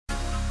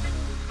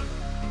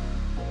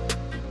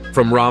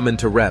From ramen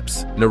to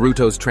reps,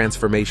 Naruto's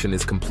transformation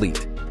is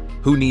complete.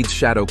 Who needs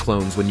shadow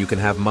clones when you can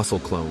have muscle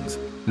clones?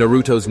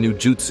 Naruto's new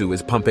jutsu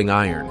is pumping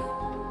iron.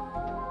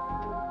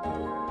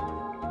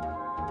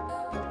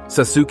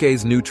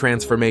 Sasuke's new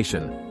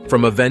transformation,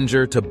 from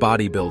Avenger to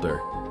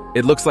bodybuilder.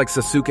 It looks like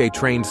Sasuke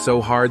trained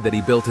so hard that he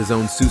built his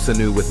own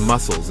Susanoo with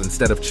muscles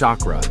instead of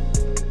chakra.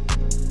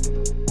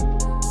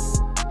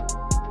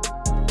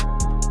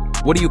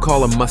 What do you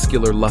call a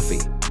muscular Luffy?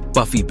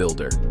 Buffy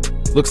builder.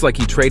 Looks like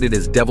he traded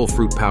his devil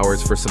fruit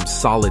powers for some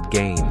solid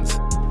gains.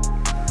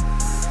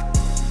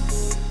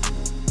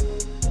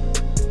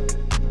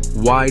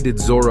 Why did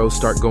Zoro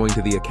start going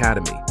to the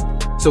academy?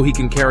 So he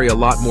can carry a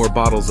lot more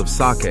bottles of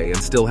sake and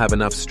still have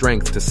enough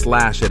strength to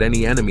slash at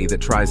any enemy that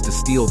tries to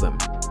steal them.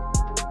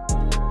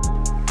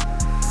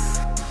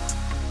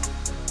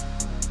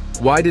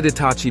 Why did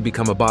Itachi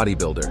become a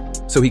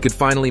bodybuilder? So he could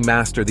finally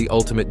master the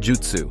ultimate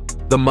jutsu,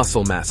 the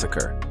muscle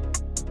massacre.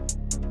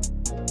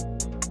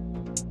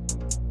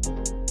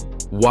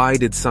 Why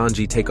did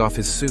Sanji take off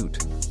his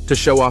suit? To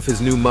show off his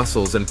new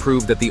muscles and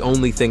prove that the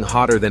only thing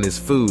hotter than his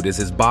food is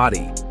his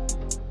body.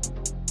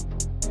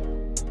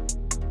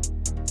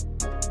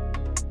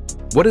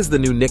 What is the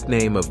new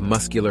nickname of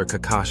muscular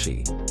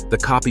Kakashi, the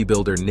copy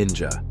builder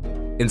ninja?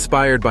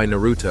 Inspired by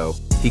Naruto,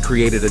 he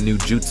created a new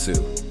jutsu,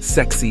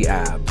 sexy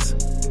abs.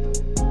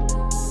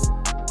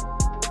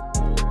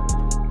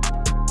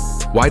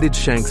 Why did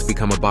Shanks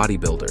become a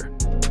bodybuilder?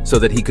 So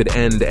that he could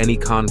end any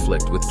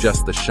conflict with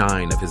just the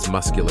shine of his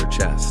muscular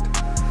chest.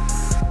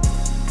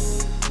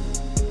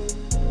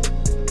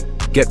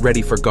 Get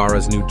ready for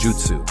Gaara's new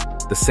jutsu,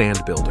 the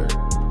sand builder.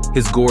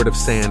 His gourd of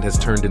sand has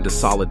turned into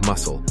solid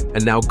muscle,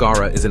 and now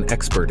Gaara is an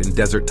expert in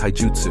desert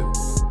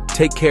taijutsu.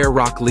 Take care,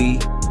 Rock Lee.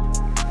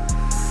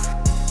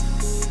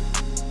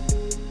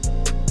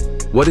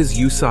 What is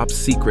Usopp's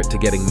secret to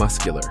getting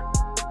muscular?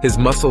 His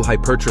muscle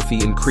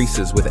hypertrophy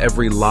increases with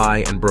every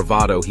lie and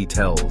bravado he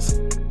tells.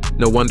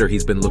 No wonder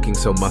he's been looking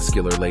so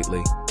muscular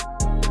lately.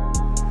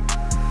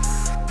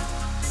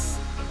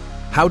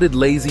 How did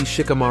lazy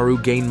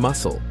Shikamaru gain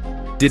muscle?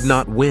 Did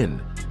not win.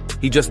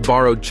 He just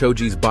borrowed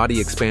Choji's body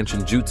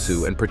expansion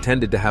jutsu and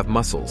pretended to have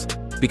muscles,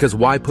 because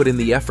why put in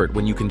the effort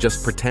when you can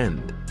just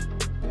pretend?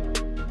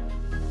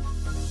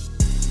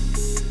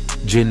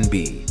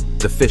 Jinbe,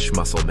 the fish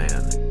muscle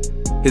man.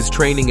 His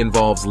training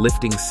involves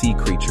lifting sea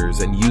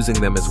creatures and using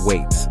them as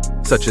weights,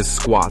 such as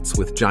squats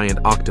with giant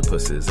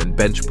octopuses and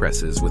bench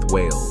presses with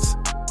whales.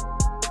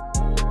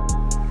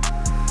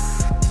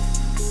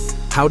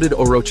 How did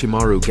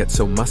Orochimaru get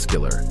so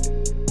muscular?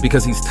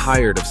 Because he's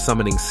tired of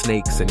summoning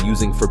snakes and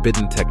using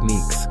forbidden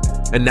techniques,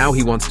 and now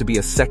he wants to be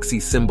a sexy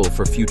symbol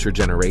for future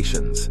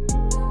generations.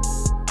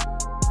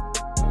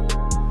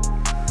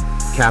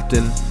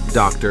 Captain,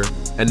 doctor,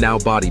 and now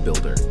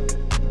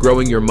bodybuilder.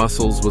 Growing your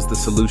muscles was the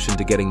solution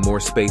to getting more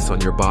space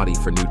on your body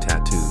for new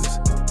tattoos.